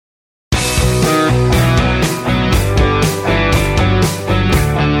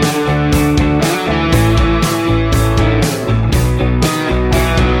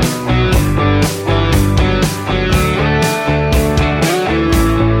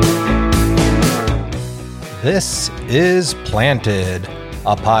This is Planted,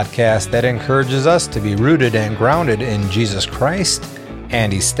 a podcast that encourages us to be rooted and grounded in Jesus Christ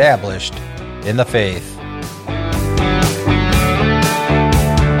and established in the faith.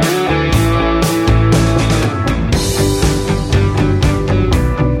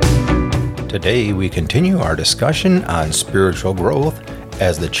 Today we continue our discussion on spiritual growth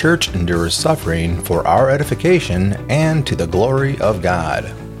as the church endures suffering for our edification and to the glory of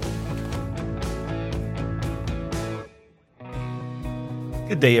God.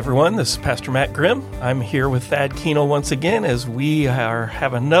 Good day, everyone. This is Pastor Matt Grimm. I'm here with Thad Keno once again as we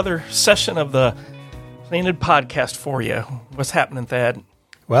have another session of the Planted podcast for you. What's happening, Thad?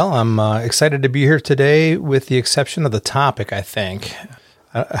 Well, I'm excited to be here today with the exception of the topic, I think.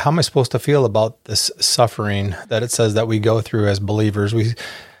 How am I supposed to feel about this suffering that it says that we go through as believers?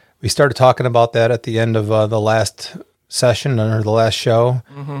 We started talking about that at the end of the last session or the last show,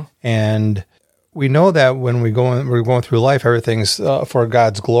 and we know that when we're going through life, everything's for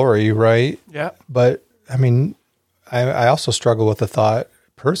God's glory, right? Yeah. But I mean, I also struggle with the thought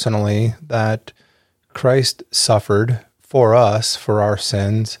personally that Christ suffered for us for our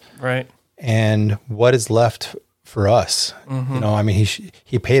sins, right? And what is left for us? You know, I mean,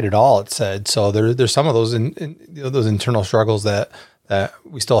 he paid it all. It said so. There's some of those those internal struggles that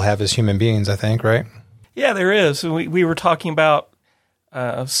we still have as human beings, I think, right? Yeah, there is. We were talking about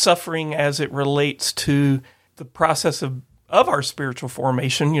suffering as it relates to the process of our spiritual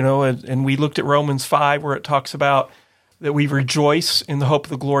formation, you know, and we looked at Romans 5 where it talks about that we rejoice in the hope of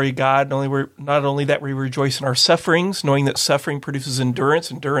the glory of God. Not only that we rejoice in our sufferings, knowing that suffering produces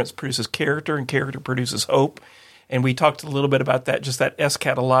endurance produces character, and character produces hope. And we talked a little bit about that, just that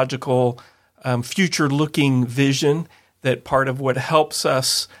eschatological, future-looking vision, that part of what helps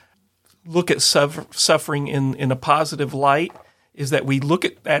us look at suffering in a positive light is that we look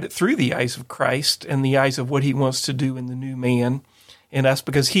at it through the eyes of Christ and the eyes of what he wants to do in the new man in us,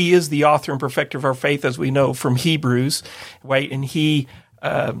 because he is the author and perfecter of our faith, as we know from Hebrews, right? And he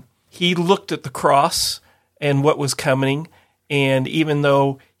looked at the cross and what was coming, and even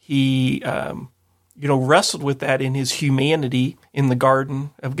though he wrestled with that in his humanity in the Garden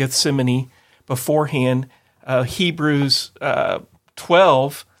of Gethsemane beforehand, Hebrews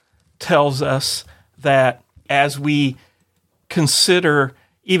 12 tells us that as we consider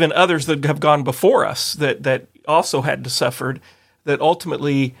even others that have gone before us that also had to suffer, that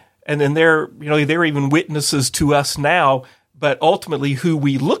ultimately, and then they're even witnesses to us now, but ultimately who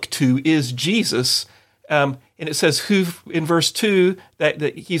we look to is Jesus. And it says, who in verse 2, that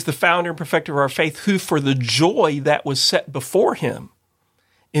he's the founder and perfecter of our faith, who for the joy that was set before him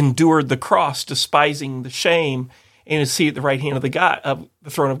endured the cross, despising the shame, and is seated at the right hand of the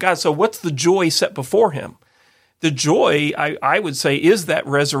throne of God. So what's the joy set before him? The joy, I would say, is that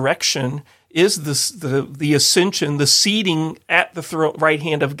resurrection, is the ascension, the seating at the right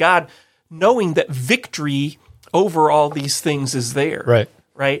hand of God, knowing that victory over all these things is there.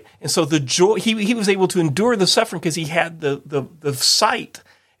 Right? And so the joy, he was able to endure the suffering because he had the sight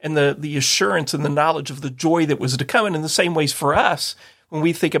and the assurance and the knowledge of the joy that was to come. And in the same ways for us, when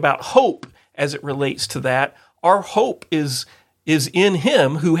we think about hope as it relates to that, our hope is in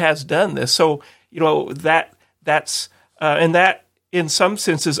him who has done this. So, that's and that in some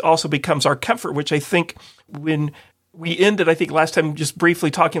senses also becomes our comfort, which I think when we ended, I think last time, just briefly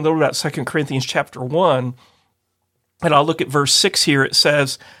talking a little about 2 Corinthians chapter 1, and I'll look at verse 6 here. It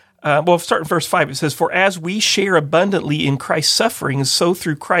says, start in verse 5. It says, "For as we share abundantly in Christ's sufferings, so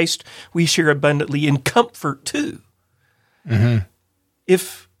through Christ we share abundantly in comfort too.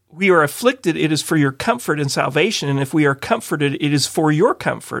 If we are afflicted, it is for your comfort and salvation, and if we are comforted, it is for your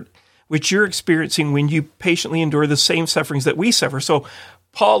comfort, which you're experiencing when you patiently endure the same sufferings that we suffer." So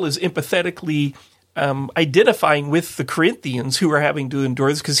Paul is empathetically identifying with the Corinthians who are having to endure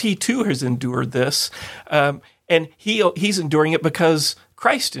this, because he too has endured this. And he's enduring it because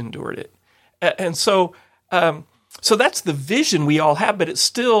Christ endured it. And so that's the vision we all have, but it's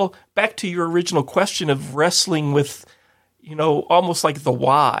still back to your original question of wrestling with, almost like the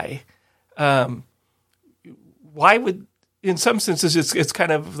why. Why would, in some senses, it's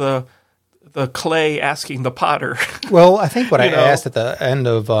kind of the clay asking the potter. Well, I think what I asked at the end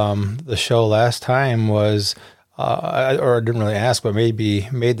of the show last time was, or I didn't really ask, but maybe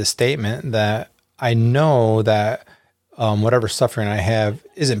made the statement that I know that whatever suffering I have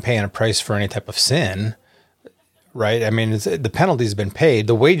isn't paying a price for any type of sin, right? I mean, the penalty's been paid.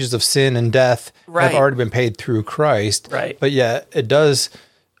 The wages of sin and death have already been paid through Christ, right? But yet it does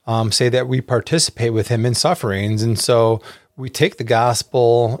say that we participate with him in sufferings, and so we take the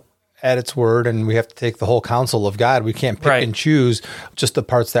gospel at its word, and we have to take the whole counsel of God. We can't pick and choose just the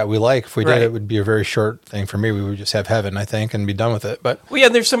parts that we like. If we did, it would be a very short thing for me. We would just have heaven, I think, and be done with it. But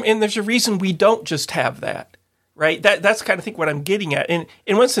there's a reason we don't just have that, right? That's kind of think what I'm getting at. In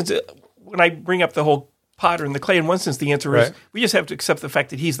one sense, when I bring up the whole potter and the clay, in one sense, the answer is we just have to accept the fact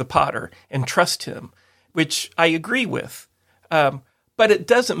that he's the potter and trust him, which I agree with. But it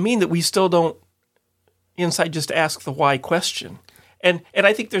doesn't mean that we still don't inside just ask the why question. And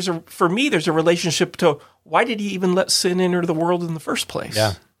I think there's a relationship to why did he even let sin enter the world in the first place?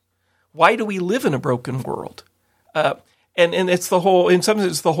 Yeah. Why do we live in a broken world? And it's the whole, in some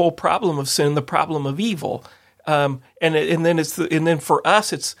sense, it's the whole problem of sin, the problem of evil. And then for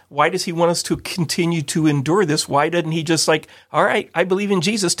us, it's why does he want us to continue to endure this? Why doesn't he just like, all right, I believe in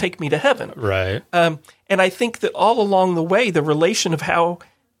Jesus, take me to heaven? Right. And I think that all along the way, the relation of how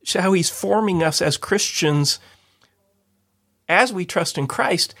he's forming us as Christians as we trust in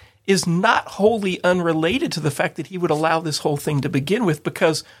Christ is not wholly unrelated to the fact that he would allow this whole thing to begin with,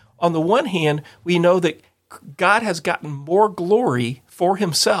 because on the one hand, we know that God has gotten more glory for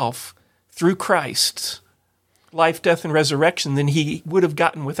himself through Christ's life, death, and resurrection than he would have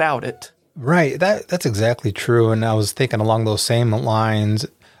gotten without it. Right. That's exactly true. And I was thinking along those same lines.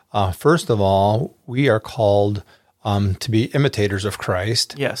 First of all, we are called to be imitators of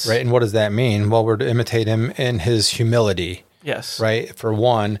Christ. Yes. Right. And what does that mean? Well, we're to imitate him in his humility. Yes. Right. For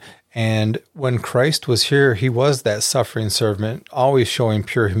one. And when Christ was here, he was that suffering servant, always showing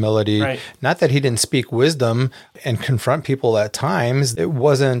pure humility. Right. Not that he didn't speak wisdom and confront people at times. It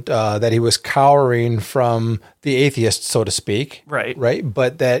wasn't that he was cowering from the atheist, so to speak. Right. Right.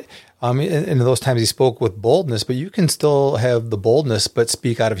 But that in those times he spoke with boldness, but you can still have the boldness, but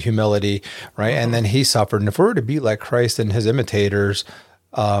speak out of humility. Right. And then he suffered. And if we're to be like Christ and his imitators,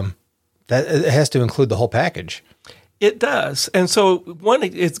 that it has to include the whole package. It does. And so one,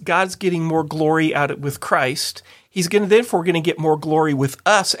 it's God's getting more glory out of it with Christ. He's therefore going to get more glory with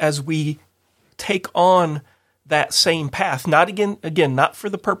us as we take on that same path. Not again, not for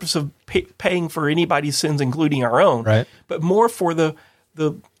the purpose of paying for anybody's sins, including our own, right, but more for the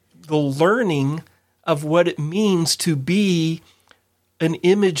learning of what it means to be an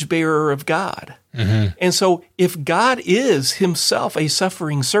image bearer of God. Mm-hmm. And so if God is himself a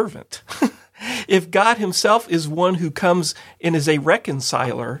suffering servant, if God himself is one who comes and is a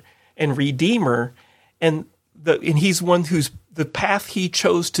reconciler and redeemer, and he's one whose the path he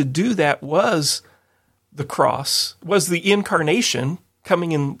chose to do that was the cross, was the incarnation,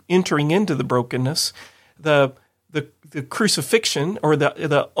 coming and entering into the brokenness, the crucifixion or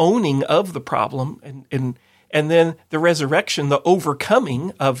the owning of the problem, and then the resurrection, the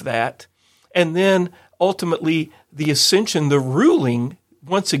overcoming of that, and then ultimately the ascension, the ruling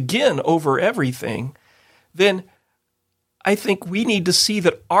once again over everything, then I think we need to see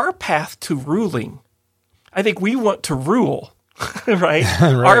that our path to ruling, I think we want to rule, right?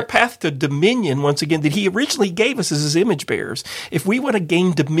 Right? Our path to dominion, once again, that he originally gave us as his image bearers. If we want to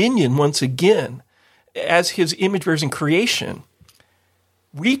gain dominion once again as his image bearers in creation,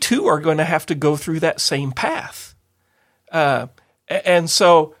 we too are going to have to go through that same path. And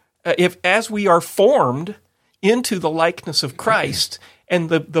so if as we are formed into the likeness of Christ, and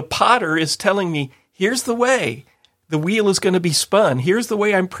the potter is telling me, here's the way the wheel is going to be spun. Here's the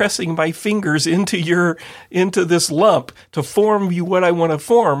way I'm pressing my fingers into this lump to form you what I want to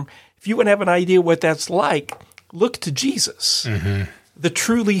form. If you want to have an idea what that's like, look to Jesus, the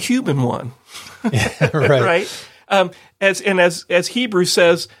truly human one. Yeah, right. Right? As Hebrews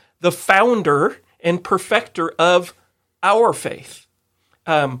says, the founder and perfecter of our faith.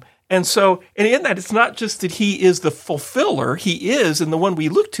 And in that, it's not just that he is the fulfiller, he is, and the one we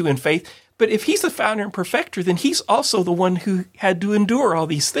look to in faith, but if he's the founder and perfecter, then he's also the one who had to endure all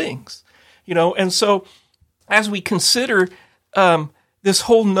these things. And so as we consider this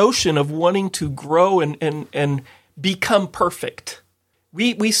whole notion of wanting to grow and become perfect,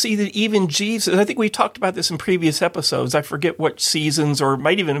 we see that even Jesus, I think we talked about this in previous episodes, I forget what seasons, or it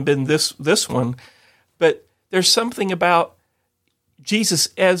might even have been this one, but there's something about Jesus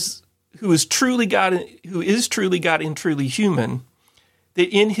who is truly God and truly human, that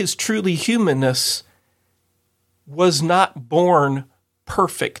in his truly humanness was not born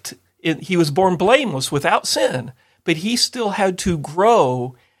perfect. He was born blameless without sin, but he still had to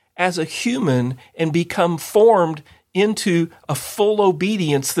grow as a human and become formed into a full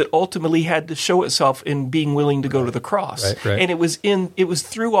obedience that ultimately had to show itself in being willing to go to the cross. Right. And it was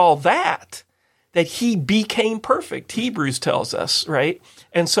through all that he became perfect, Hebrews tells us, right?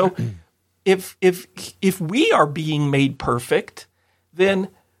 And so if we are being made perfect, then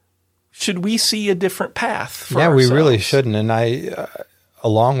should we see a different path for ourselves? We really shouldn't. And I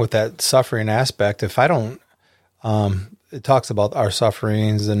along with that suffering aspect, if I don't, it talks about our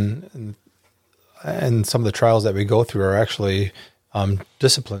sufferings and some of the trials that we go through are actually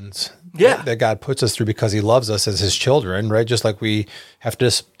disciplines that God puts us through because he loves us as his children, right? Just like we have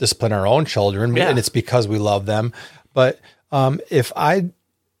to discipline our own children, and it's because we love them. But if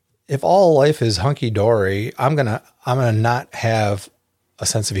all life is hunky dory, I'm gonna not have a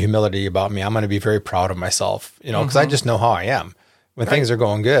sense of humility about me. I'm going to be very proud of myself, because I just know how I am. When things are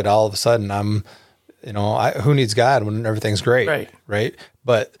going good, all of a sudden I'm, who needs God when everything's great, right?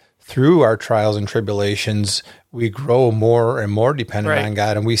 But through our trials and tribulations, we grow more and more dependent on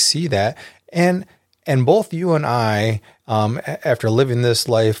God, and we see that. And both you and I, after living this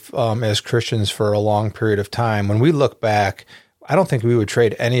life as Christians for a long period of time, when we look back, I don't think we would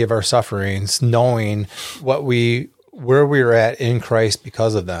trade any of our sufferings, knowing where we were at in Christ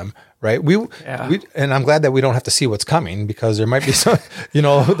because of them, right? And I'm glad that we don't have to see what's coming, because there might be some,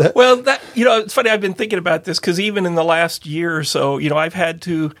 it's funny. I've been thinking about this because even in the last year or so, I've had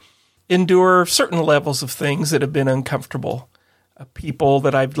to endure certain levels of things that have been uncomfortable, people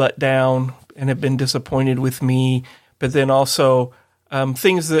that I've let down and have been disappointed with me, but then also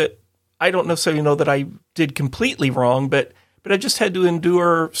things that I don't necessarily know that I did completely wrong, but I just had to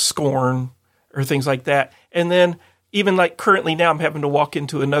endure scorn or things like that. And then even like currently now I'm having to walk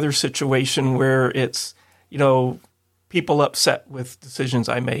into another situation where it's, people upset with decisions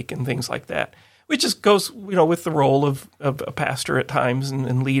I make and things like that, which just goes, with the role of a pastor at times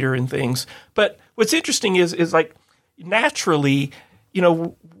and leader and things. But what's interesting is like naturally,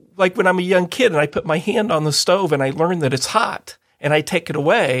 like when I'm a young kid and I put my hand on the stove and I learn that it's hot and I take it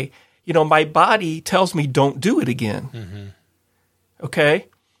away, my body tells me don't do it again. Mm-hmm. Okay?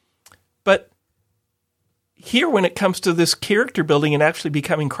 But here, when it comes to this character building and actually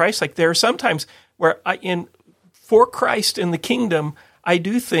becoming Christ-like, there are some times where for Christ in the kingdom, I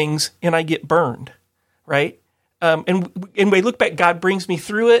do things and I get burned, right? And we look back, God brings me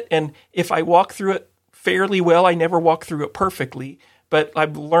through it, and if I walk through it fairly well, I never walk through it perfectly, but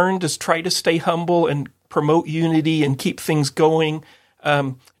I've learned to try to stay humble and promote unity and keep things going,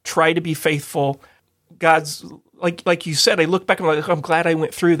 try to be faithful. God's like you said, I look back and I'm like, I'm glad I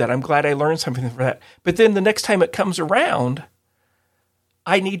went through that. I'm glad I learned something from that. But then the next time it comes around,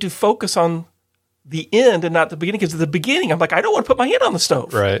 I need to focus on the end and not the beginning. Because at the beginning, I'm like, I don't want to put my hand on the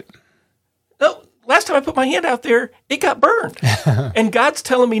stove. Right. No, last time I put my hand out there, it got burned. And God's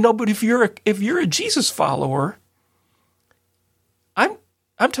telling me, no, but if you're a Jesus follower, I'm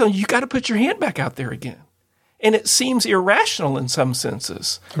telling you got to put your hand back out there again. And it seems irrational in some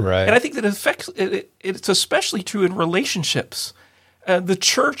senses. Right. And I think that it's especially true in relationships. The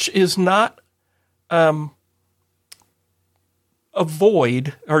church is not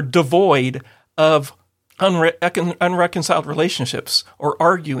devoid of unreconciled relationships or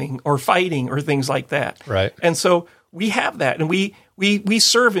arguing or fighting or things like that. Right. And so we have that, and we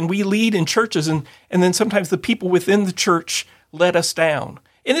serve and we lead in churches, and then sometimes the people within the church let us down.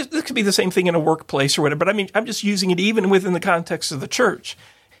 And this could be the same thing in a workplace or whatever, but I mean, I'm just using it even within the context of the church.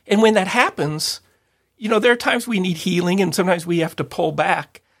 And when that happens, there are times we need healing and sometimes we have to pull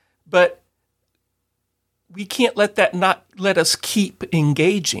back, but we can't let that not let us keep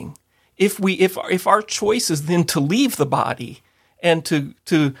engaging. If our choice is then to leave the body and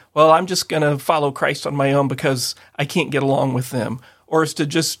I'm just going to follow Christ on my own because I can't get along with them, or is to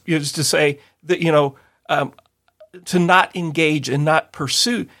just to say that, to not engage and not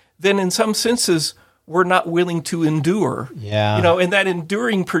pursue, then in some senses, we're not willing to endure. Yeah. And that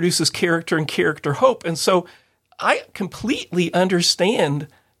enduring produces character and character hope. And so I completely understand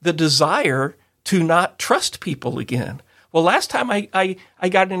the desire to not trust people again. Well, last time I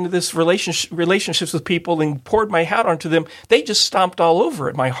got into this relationships with people and poured my heart onto them, they just stomped all over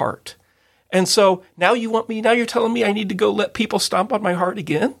at my heart. And so now you're telling me I need to go let people stomp on my heart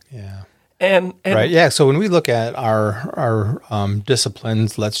again? Yeah. And right. Yeah. So when we look at our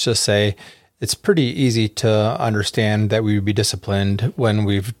disciplines, let's just say it's pretty easy to understand that we would be disciplined when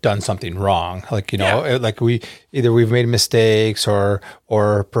we've done something wrong. Like, like we've made mistakes or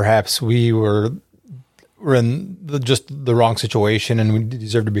perhaps we were in just the wrong situation and we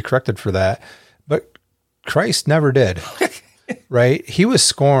deserve to be corrected for that. But Christ never did. Right? He was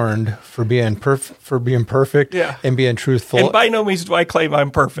scorned for being perfect and being truthful. And by no means do I claim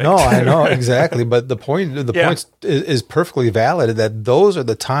I'm perfect. No, I know, exactly. But the point is perfectly valid, that those are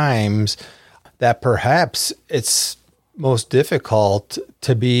the times that perhaps it's most difficult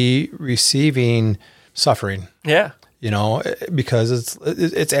to be receiving suffering. Yeah. Because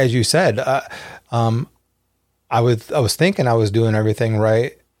it's as you said, I was thinking I was doing everything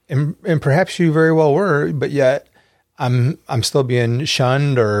right, and perhaps you very well were, but yet I'm still being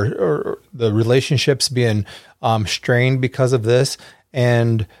shunned or the relationships being strained because of this.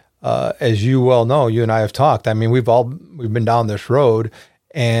 And as you well know, you and I have talked. I mean, we've been down this road,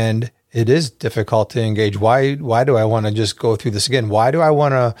 and it is difficult to engage. Why do I want to just go through this again? Why do I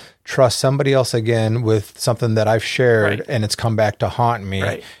want to trust somebody else again with something that I've shared and it's come back to haunt me?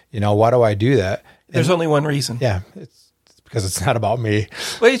 Right. Why do I do that? There's only one reason. Yeah, it's because it's not about me.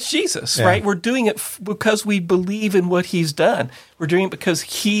 Well, it's Jesus, right? We're doing it because we believe in what he's done. We're doing it because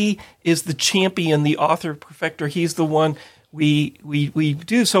he is the champion, the author, perfecter. He's the one we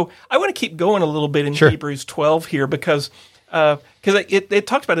do. So I want to keep going a little bit in Hebrews 12 here because it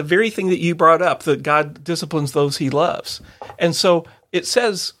talks about the very thing that you brought up, that God disciplines those he loves. And so it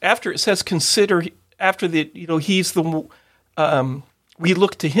says, consider, after he's the, we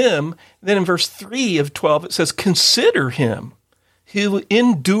look to him. Then in verse 3 of 12, it says, consider him who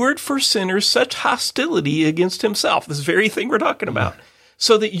endured for sinners such hostility against himself. This very thing we're talking about.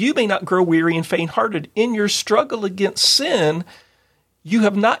 So that you may not grow weary and faint-hearted. In your struggle against sin, you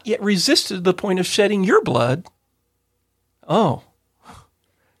have not yet resisted to the point of shedding your blood. Oh,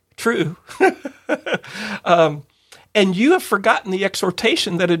 true. And you have forgotten the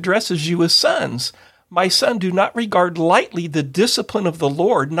exhortation that addresses you as sons. My son, do not regard lightly the discipline of the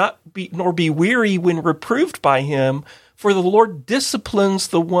Lord, nor be weary when reproved by him. For the Lord disciplines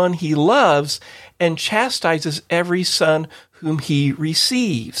the one he loves and chastises every son whom he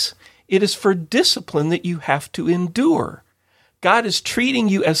receives. It is for discipline that you have to endure. God is treating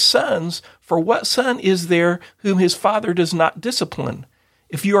you as sons, for what son is there whom his father does not discipline?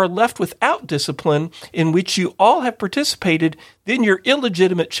 If you are left without discipline, in which you all have participated, then you're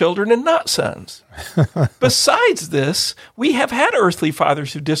illegitimate children and not sons. Besides this, we have had earthly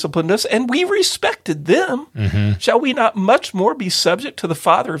fathers who disciplined us, and we respected them. Mm-hmm. Shall we not much more be subject to the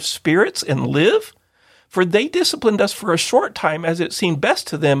Father of spirits and live? For they disciplined us for a short time as it seemed best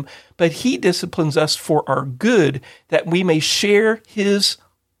to them, but he disciplines us for our good, that we may share his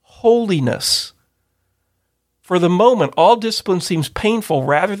holiness. For the moment, all discipline seems painful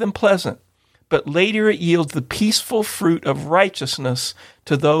rather than pleasant, but later it yields the peaceful fruit of righteousness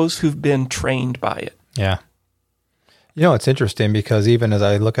to those who've been trained by it. Yeah. It's interesting because even as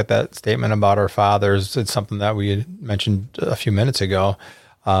I look at that statement about our fathers, it's something that we had mentioned a few minutes ago.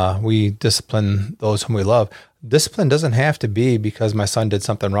 We discipline those whom we love. Discipline doesn't have to be because my son did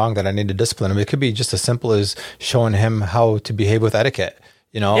something wrong that I need to discipline him. It could be just as simple as showing him how to behave with etiquette.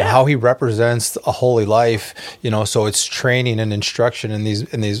 How he represents a holy life, so it's training and instruction in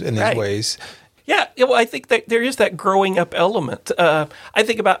these ways. Yeah. Well, I think that there is that growing up element. I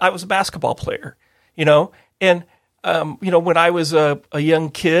think about, I was a basketball player, and, when I was a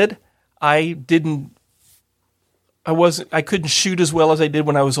young kid, I couldn't shoot as well as I did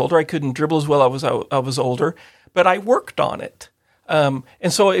when I was older. I couldn't dribble as well as I was older, but I worked on it. And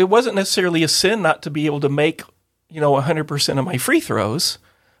so it wasn't necessarily a sin not to be able to make 100% of my free throws,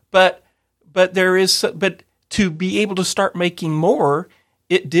 but to be able to start making more,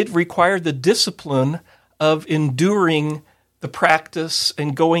 it did require the discipline of enduring the practice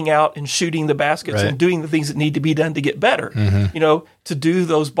and going out and shooting the baskets and doing the things that need to be done to get better, to do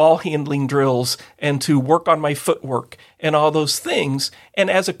those ball handling drills and to work on my footwork and all those things. And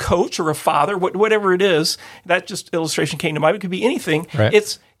as a coach or a father, whatever it is, that just illustration came to mind. It could be anything. Right.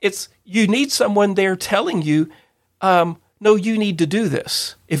 It's you need someone there telling you, no, you need to do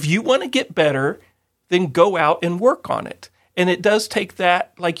this. If you want to get better, then go out and work on it. And it does take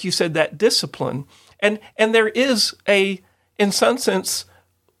that, like you said, that discipline. And there is in some sense,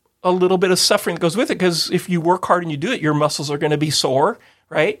 a little bit of suffering that goes with it, because if you work hard and you do it, your muscles are going to be sore,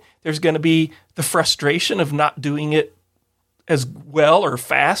 right? There's going to be the frustration of not doing it as well or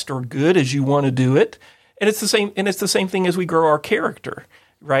fast or good as you want to do it. And it's the same thing as we grow our character.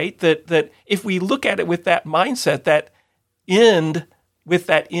 Right? That if we look at it with that mindset, with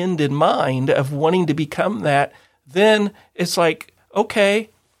that end in mind of wanting to become that, then it's like, okay,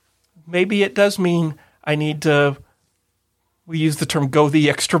 maybe it does mean I need to, we use the term go the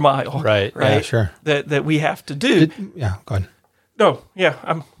extra mile. Right? Yeah, sure. That we have to do. Go ahead. No, yeah.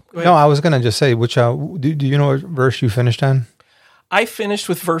 Go ahead. No, I was going to just say, which, do you know what verse you finished on? I finished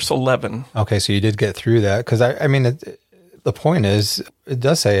with verse 11. Okay, so you did get through that. Because the point is, it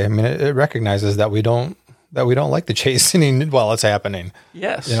does say, it recognizes that we don't like the chastening while it's happening.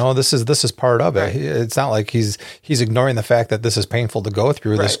 Yes. This is part of it. It's not like he's ignoring the fact that this is painful to go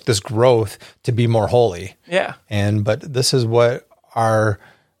through, this growth to be more holy. Yeah. But this is what our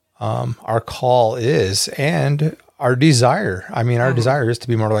call is, and our desire. Our desire is to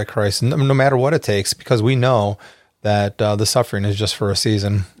be more like Christ, no matter what it takes, because we know that the suffering is just for a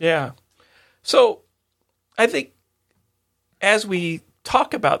season. Yeah. So I think as we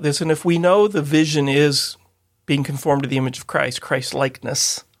talk about this, and if we know the vision is being conformed to the image of Christ,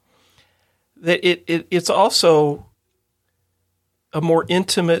 Christ-likeness, that it's also a more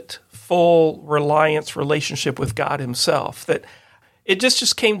intimate, full reliance relationship with God himself. That it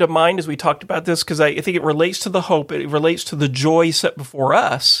just came to mind as we talked about this, because I think it relates to the hope, it relates to the joy set before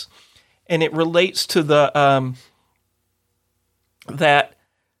us, and it relates to the that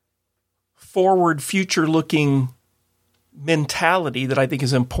forward, future-looking mentality that I think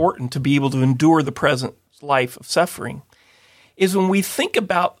is important to be able to endure the present life of suffering, is when we think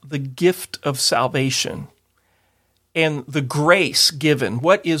about the gift of salvation and the grace given.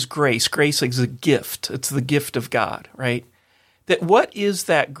 What is grace? Grace is a gift. It's the gift of God, right? That what is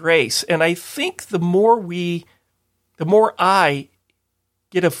that grace? And I think the more I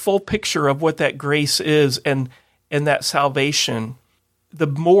get a full picture of what that grace is and that salvation, the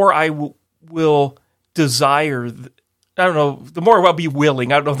more I will desire, the more I'll be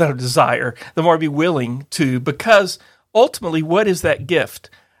willing, I don't know if that'll desire, the more I'll be willing to, because ultimately, what is that gift?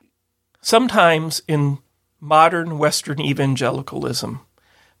 Sometimes in modern Western evangelicalism,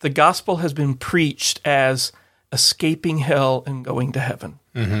 the gospel has been preached as escaping hell and going to heaven.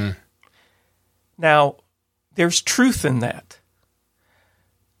 Mm-hmm. Now, there's truth in that.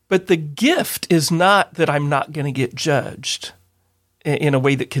 But the gift is not that I'm not going to get judged in a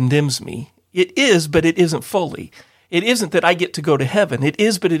way that condemns me. It is, but it isn't fully. It isn't that I get to go to heaven. It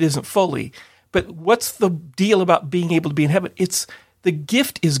is, but it isn't fully. But what's the deal about being able to be in heaven? It's the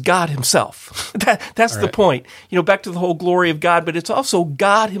gift is God himself. That's right. The point. Back to the whole glory of God, but it's also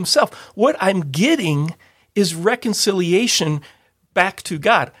God himself. What I'm getting is reconciliation back to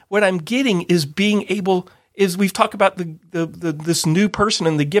God. What I'm getting is being able, is we've talked about this new person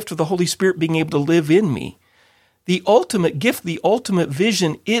and the gift of the Holy Spirit being able to live in me. The ultimate gift, the ultimate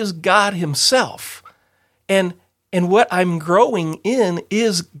vision is God himself. And what I'm growing in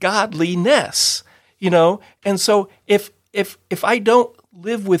is godliness, And so if I don't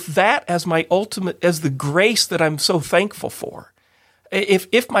live with that as my ultimate, as the grace that I'm so thankful for,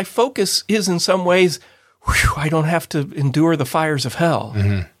 if my focus is in some ways, I don't have to endure the fires of hell,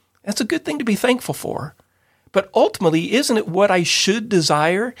 mm-hmm. That's a good thing to be thankful for. But ultimately, isn't it what I should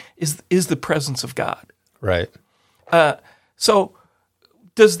desire is the presence of God? Right. So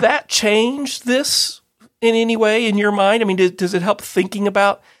does that change this in any way in your mind? I mean, does it help thinking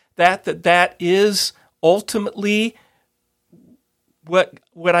about that is ultimately what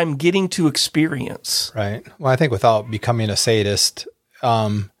I'm getting to experience? Right. Well, I think without becoming a sadist,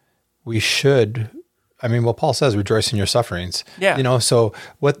 we should. I mean, well, Paul says, rejoice in your sufferings. Yeah. So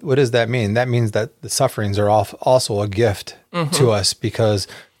what does that mean? That means that the sufferings are also a gift mm-hmm. to us, because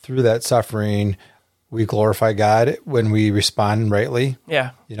through that suffering, we glorify God when we respond rightly.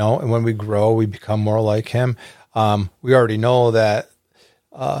 Yeah. And when we grow, we become more like him. We already know that,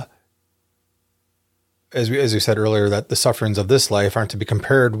 as we said earlier, that the sufferings of this life aren't to be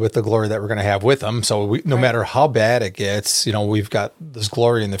compared with the glory that we're going to have with him. So no matter how bad it gets, we've got this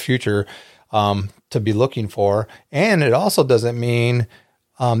glory in the future to be looking for. And it also doesn't mean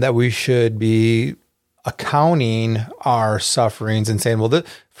that we should be accounting our sufferings and saying, well,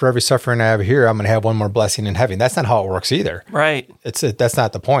 for every suffering I have here, I'm going to have one more blessing in heaven. That's not how it works either. Right. That's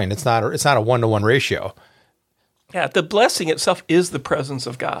not the point. It's not a 1-to-1 ratio. Yeah. The blessing itself is the presence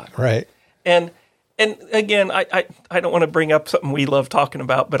of God. Right. And again, I don't want to bring up something we love talking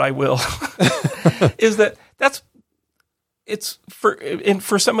about, but I will, is it's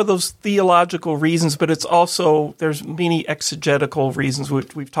for some of those theological reasons, but it's also, there's many exegetical reasons,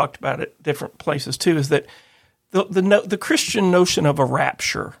 which we've talked about at different places too, is that the Christian notion of a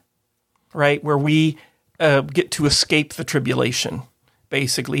rapture, right, where we get to escape the tribulation,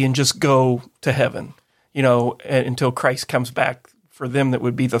 basically, and just go to heaven, until Christ comes back for them, that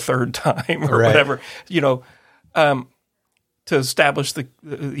would be the third time or whatever, to establish the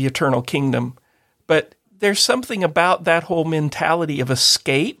eternal kingdom. But there's something about that whole mentality of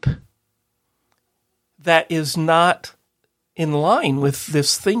escape that is not in line with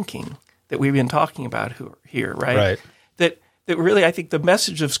this thinking that we've been talking about here, right? Right. That really, I think the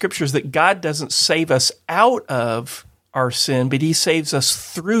message of Scripture is that God doesn't save us out of our sin, but he saves us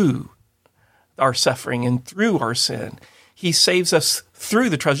through our suffering and through our sin. He saves us through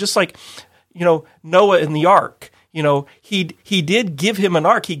the trials, just like, Noah in the ark. He did give him an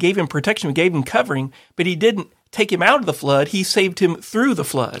ark. He gave him protection. He gave him covering, but he didn't take him out of the flood. He saved him through the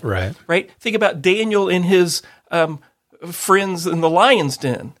flood. Right. Right. Think about Daniel and his friends in the lion's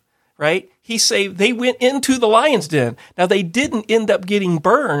den. Right. They went into the lion's den. Now they didn't end up getting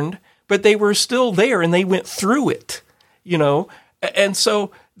burned, but they were still there and they went through it. And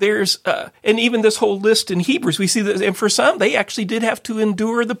so there's, and even this whole list in Hebrews, we see that, and for some, they actually did have to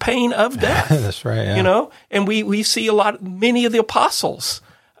endure the pain of death. That's right. Yeah. You know, and we see many of the apostles,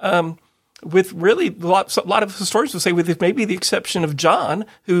 with really a lot of historians would say, with maybe the exception of John,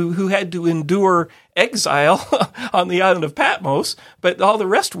 who had to endure exile on the island of Patmos, but all the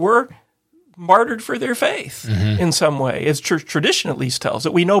rest were martyred for their faith in some way, as church tradition at least tells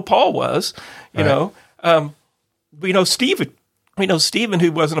it. We know Paul was, you know, we know Stephen. We know Stephen,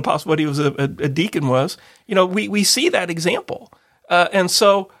 who was an apostle, but he was a deacon was. You know, we see that example. And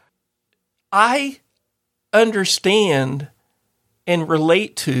so I understand and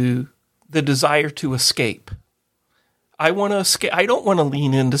relate to the desire to escape. I want to escape. I don't want to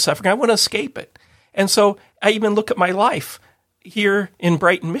lean into suffering. I want to escape it. And so I even look at my life here in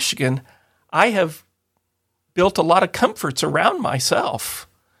Brighton, Michigan. I have built a lot of comforts around myself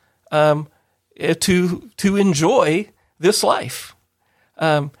to enjoy this life.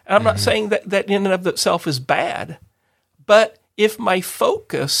 And I'm not saying that in and of itself is bad, but if my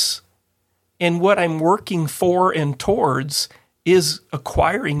focus in what I'm working for and towards is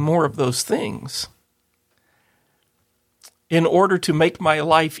acquiring more of those things in order to make my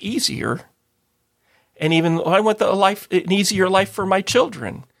life easier, and even I want an easier life for my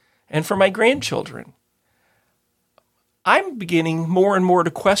children and for my grandchildren, I'm beginning more and more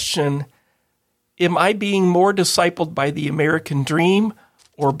to question, am I being more discipled by the American dream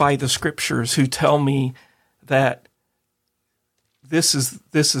or by the scriptures who tell me that this is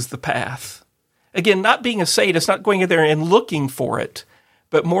the path? Again, not being a sadist, not going in there and looking for it,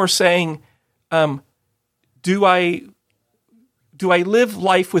 but more saying, do I live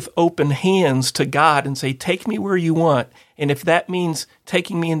life with open hands to God and say, take me where you want? And if that means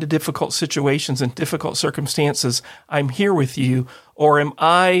taking me into difficult situations and difficult circumstances, I'm here with you. Or am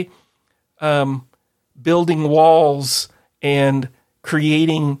I building walls and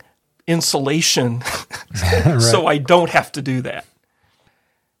creating insulation so I don't have to do that?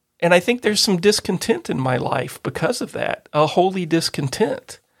 And I think there's some discontent in my life because of that, a holy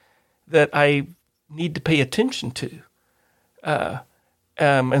discontent that I need to pay attention to.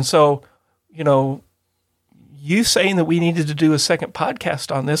 And so, you know, you saying that we needed to do a second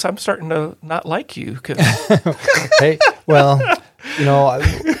podcast on this, I'm starting to not like you. Hey, well, you know,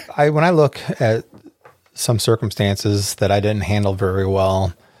 I when I look at some circumstances that I didn't handle very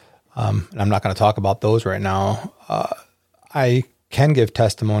well, and I'm not going to talk about those right now, I can give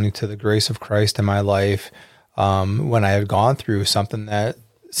testimony to the grace of Christ in my life when I had gone through something that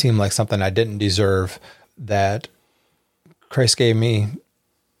seemed like something I didn't deserve, that Christ gave me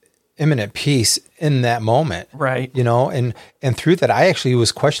imminent peace in that moment. Right. You know, and through that, I actually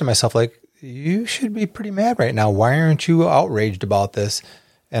was questioning myself, like, you should be pretty mad right now. Why aren't you outraged about this?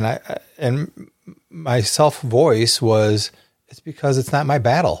 And my self voice was, it's because it's not my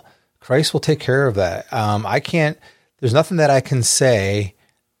battle. Christ will take care of that. There's nothing that I can say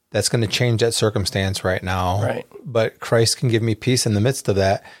that's going to change that circumstance right now. Right. But Christ can give me peace in the midst of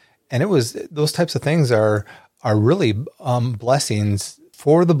that. And those types of things are really blessings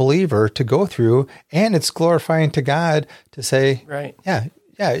for the believer to go through, and it's glorifying to God to say, right,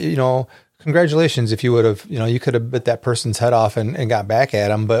 yeah, you know, congratulations if you would have, you know, you could have bit that person's head off and got back at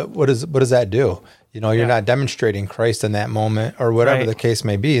them, but what does that do? You know, you're not demonstrating Christ in that moment or whatever the case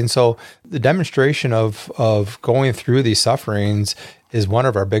may be. And so the demonstration of going through these sufferings is one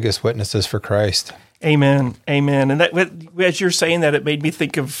of our biggest witnesses for Christ. Amen. Amen. And that, as you're saying that, it made me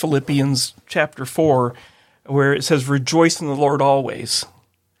think of Philippians chapter 4, where it says, rejoice in the Lord always.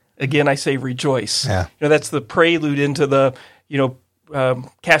 Again, I say rejoice. Yeah. You know, that's the prelude into the, you know,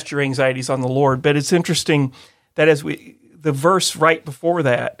 cast your anxieties on the Lord. But it's interesting that the verse right before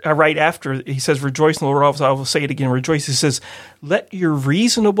that, right after, he says, rejoice in the Lord always. I will say it again, rejoice. He says, let your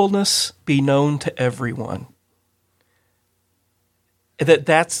reasonableness be known to everyone.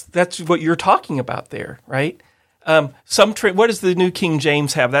 That's what you're talking about there, right? What does the New King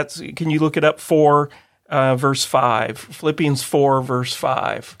James have? Can you look it up? Verse 5, Philippians 4, verse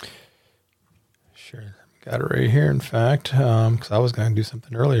 5. Sure. Got it right here, in fact, because I was going to do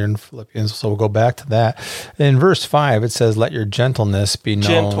something earlier in Philippians, so we'll go back to that. In verse 5, it says, let your gentleness be known.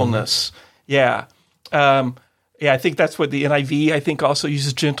 Gentleness, yeah. I think that's what the NIV, I think, also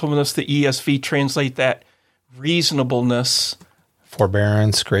uses gentleness. The ESV translate that reasonableness.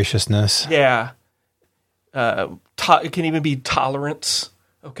 Forbearance, graciousness. Yeah. It can even be tolerance.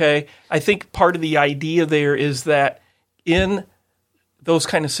 Okay, I think part of the idea there is that in those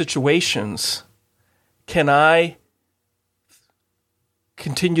kind of situations, can I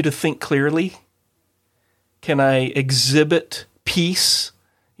continue to think clearly? Can I exhibit peace?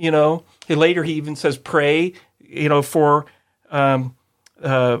 You know, later he even says, pray, you know, for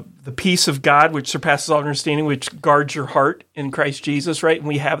the peace of God, which surpasses all understanding, which guards your heart in Christ Jesus, right? And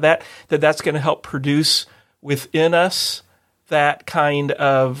we have that's going to help produce within us that kind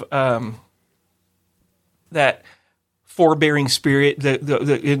of that forbearing spirit.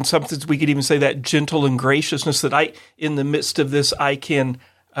 In some sense, we could even say that gentle and graciousness that in the midst of this, I can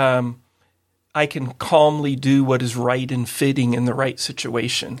calmly do what is right and fitting in the right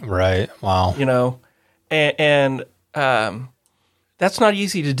situation. Right. Wow. And that's not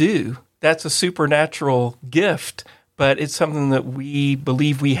easy to do. That's a supernatural gift, but it's something that we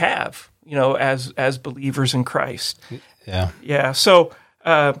believe we have, as believers in Christ. Yeah. Yeah. So,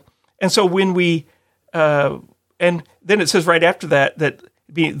 and so when we, and then it says right after that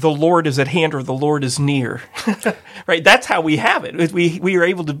the Lord is at hand or the Lord is near, right? That's how we have it. We are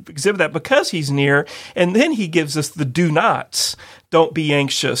able to exhibit that because He's near, and then He gives us the do nots. Don't be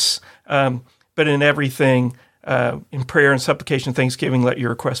anxious, but in everything, in prayer and supplication and thanksgiving, let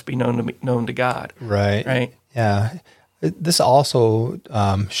your requests be known to God. Right. Right. Yeah. This also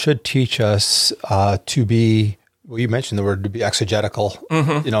should teach us to be. Well, you mentioned the word to be exegetical,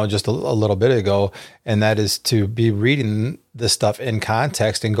 just a little bit ago, and that is to be reading this stuff in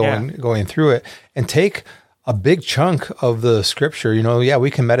context and going through it, and take a big chunk of the scripture.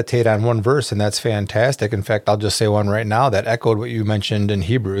 We can meditate on one verse, and that's fantastic. In fact, I'll just say one right now that echoed what you mentioned in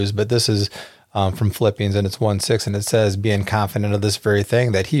Hebrews, but this is from Philippians, and it's 1:6, and it says, being confident of this very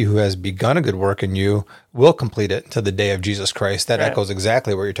thing, that He who has begun a good work in you will complete it to the day of Jesus Christ. That echoes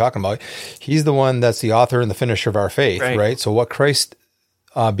exactly what you're talking about. He's the one that's the author and the finisher of our faith, right? So what Christ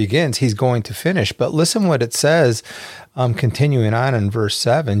begins, He's going to finish. But listen what it says, continuing on in verse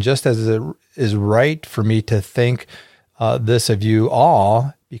 7, just as it is right for me to think this of you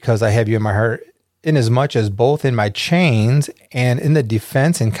all, because I have you in my heart, inasmuch as both in my chains and in the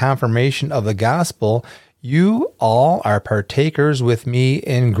defense and confirmation of the gospel, you all are partakers with me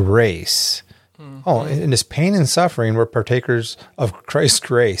in grace. Mm-hmm. Oh, in this pain and suffering, we're partakers of Christ's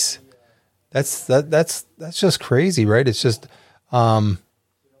grace. That's just crazy, right? It's just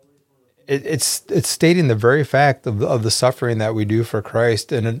it's stating the very fact of the suffering that we do for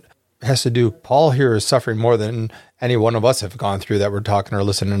Christ, and it has to do. Paul here is suffering more than any one of us have gone through that we're talking or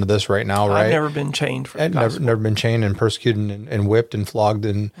listening to this right now, right? I've never been chained for the gospel. Never been chained and persecuted and whipped and flogged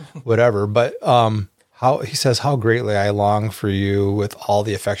and whatever. But how he says, how greatly I long for you with all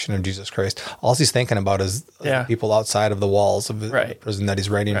the affection of Jesus Christ. All he's thinking about is people outside of the walls of the prison that he's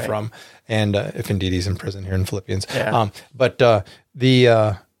writing from. And if indeed he's in prison here in Philippians. Yeah. But the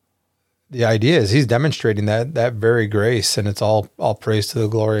idea is he's demonstrating that very grace, and it's all praise to the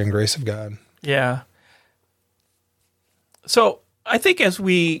glory and grace of God. Yeah. So I think as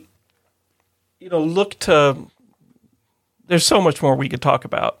we, look to, there's so much more we could talk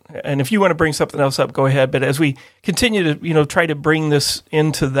about. And if you want to bring something else up, go ahead. But as we continue to, try to bring this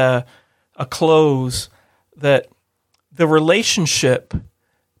into a close, that the relationship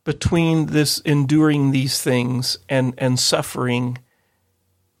between this enduring these things and suffering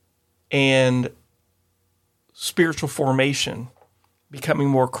and spiritual formation, becoming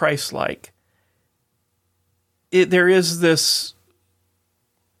more Christ-like, there is this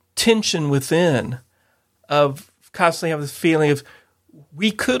tension within of constantly have this feeling of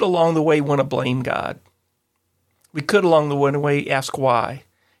we could along the way want to blame God. We could along the way ask why.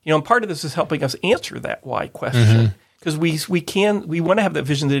 And part of this is helping us answer that why question, because we want to have that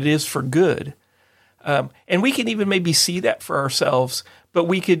vision that it is for good. And we can even maybe see that for ourselves, but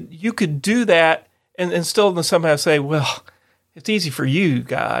you could do that and still somehow say, well, it's easy for you,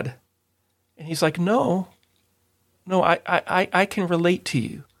 God. And He's like, No, I can relate to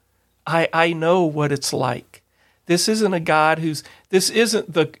you. I know what it's like. This isn't a God this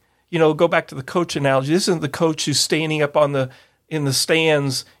isn't the, go back to the coach analogy. This isn't the coach who's standing up in the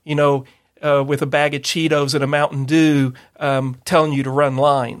stands, with a bag of Cheetos and a Mountain Dew, telling you to run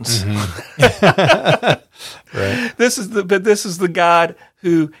lines. Right. This is the God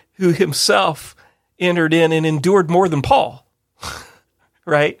who Himself entered in and endured more than Paul.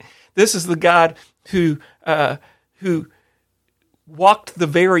 Right? This is the God who walked the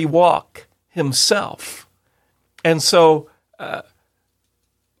very walk Himself. And so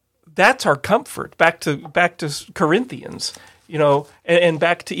that's our comfort. Back to Corinthians, and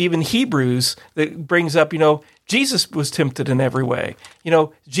back to even Hebrews that brings up, Jesus was tempted in every way.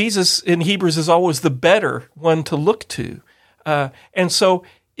 Jesus in Hebrews is always the better one to look to. And so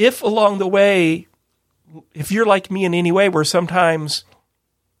if along the way, if you're like me in any way where sometimes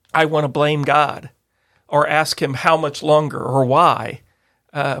I want to blame God or ask Him how much longer or why,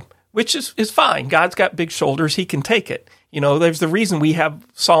 which is fine. God's got big shoulders. He can take it. There's the reason we have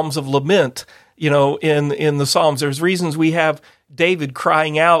Psalms of Lament, in the Psalms. There's reasons we have David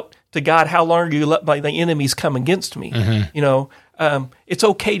crying out to God, how long are you let my enemies come against me? It's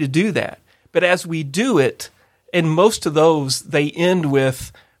okay to do that. But as we do it, and most of those, they end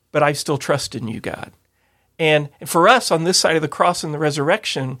with, but I still trust in you, God. And for us on this side of the cross and the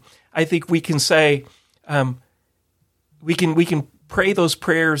resurrection, I think we can say, we can pray those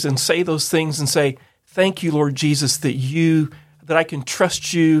prayers and say those things and say, thank you, Lord Jesus, that I can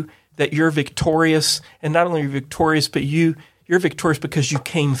trust you, that you're victorious. And not only are you victorious, but you're victorious because you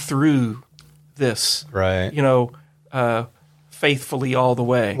came through this, right? Faithfully all the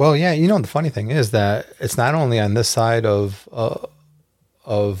way. Well, yeah, the funny thing is that it's not only on this side of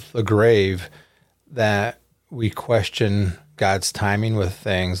the grave that we question God's timing with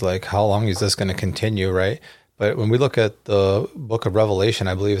things like how long is this going to continue, right? But when we look at the book of Revelation,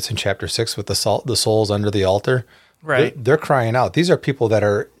 I believe it's in chapter 6 with the souls under the altar, right? They're crying out. These are people that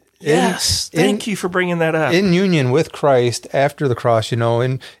are thank you for bringing that up. In union with Christ after the cross,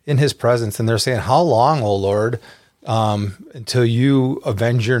 in his presence, and they're saying, "How long, O Lord, until you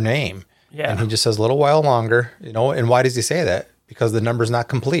avenge your name?" Yeah. And he just says, "A little while longer." And why does he say that? Because the number's not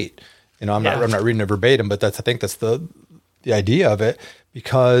complete. I'm not reading it verbatim, but I think that's the idea of it,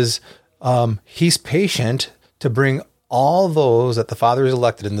 because he's patient to bring all those that the Father has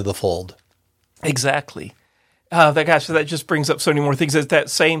elected into the fold. Exactly. So that just brings up so many more things.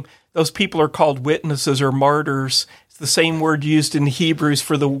 Those people are called witnesses or martyrs. It's the same word used in Hebrews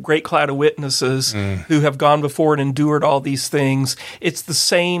for the great cloud of witnesses who have gone before and endured all these things. It's the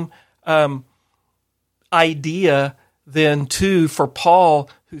same idea then too for Paul,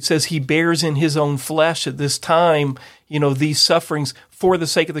 who says he bears in his own flesh at this time, these sufferings for the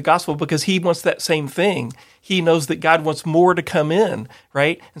sake of the gospel, because he wants that same thing. He knows that God wants more to come in,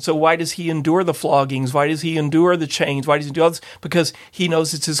 right? And so why does he endure the floggings? Why does he endure the chains? Why does he do all this? Because he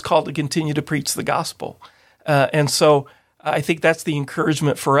knows it's his call to continue to preach the gospel. And so I think that's the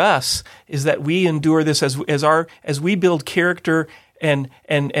encouragement for us, is that we endure this as we build character and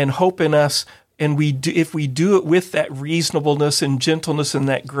hope in us. And if we do it with that reasonablement and gentleness and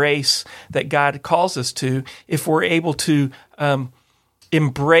that grace that God calls us to, if we're able to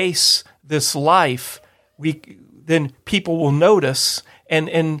embrace this life, then people will notice,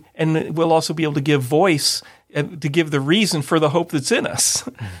 and we'll also be able to give voice and to give the reason for the hope that's in us,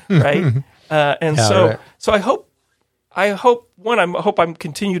 right? So I hope I'm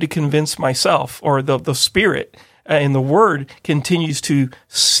continue to convince myself, or the Spirit and the Word continues to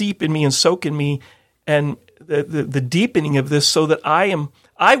seep in me and soak in me, and the deepening of this, so that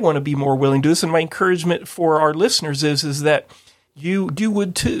I want to be more willing to do this. And my encouragement for our listeners is that you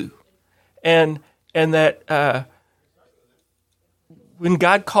would too, and that when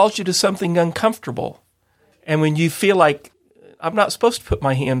God calls you to something uncomfortable, and when you feel like I'm not supposed to put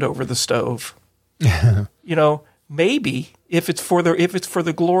my hand over the stove, maybe if it's for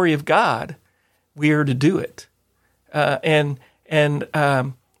the glory of God, we are to do it. And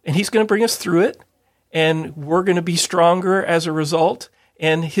he's going to bring us through it, and we're going to be stronger as a result,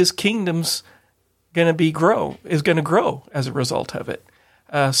 and his kingdom's going to grow as a result of it.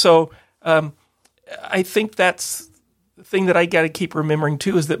 So I think that's the thing that I got to keep remembering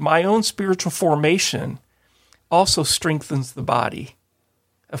too, is that my own spiritual formation also strengthens the body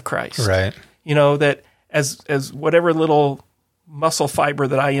of Christ. Right. That as whatever little muscle fiber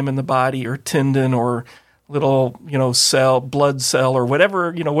that I am in the body, or tendon, or little, cell, blood cell, or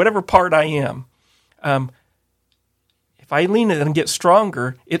whatever part I am, if I lean it and get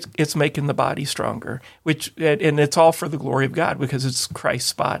stronger, it's making the body stronger, and it's all for the glory of God, because it's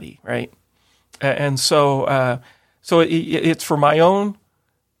Christ's body, right? And so it's for my own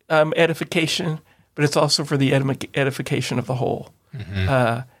edification, but it's also for the edification of the whole.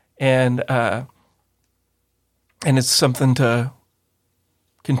 Mm-hmm. And it's something to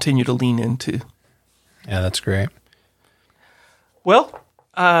continue to lean into. Yeah, that's great. Well,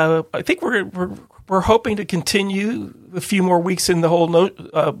 I think we're hoping to continue a few more weeks in the whole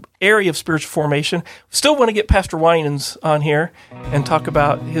area of spiritual formation. Still want to get Pastor Winans on here and talk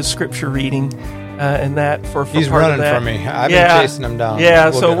about his scripture reading and that for he's part running of that. from me. I've been chasing him down. Yeah,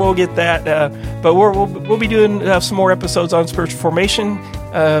 we'll get that. But we'll be doing some more episodes on spiritual formation.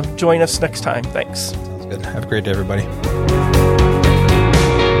 Join us next time. Thanks. Sounds good. Have a great day, everybody.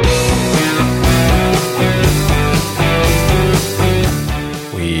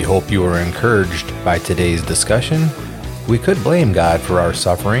 We hope you were encouraged by today's discussion. We could blame God for our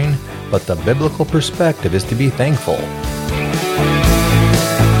suffering, but the biblical perspective is to be thankful.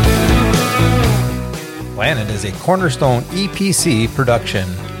 Planet is a Cornerstone EPC production,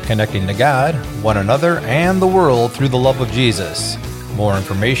 connecting to God, one another, and the world through the love of Jesus. More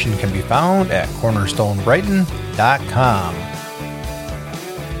information can be found at cornerstonebrighton.com.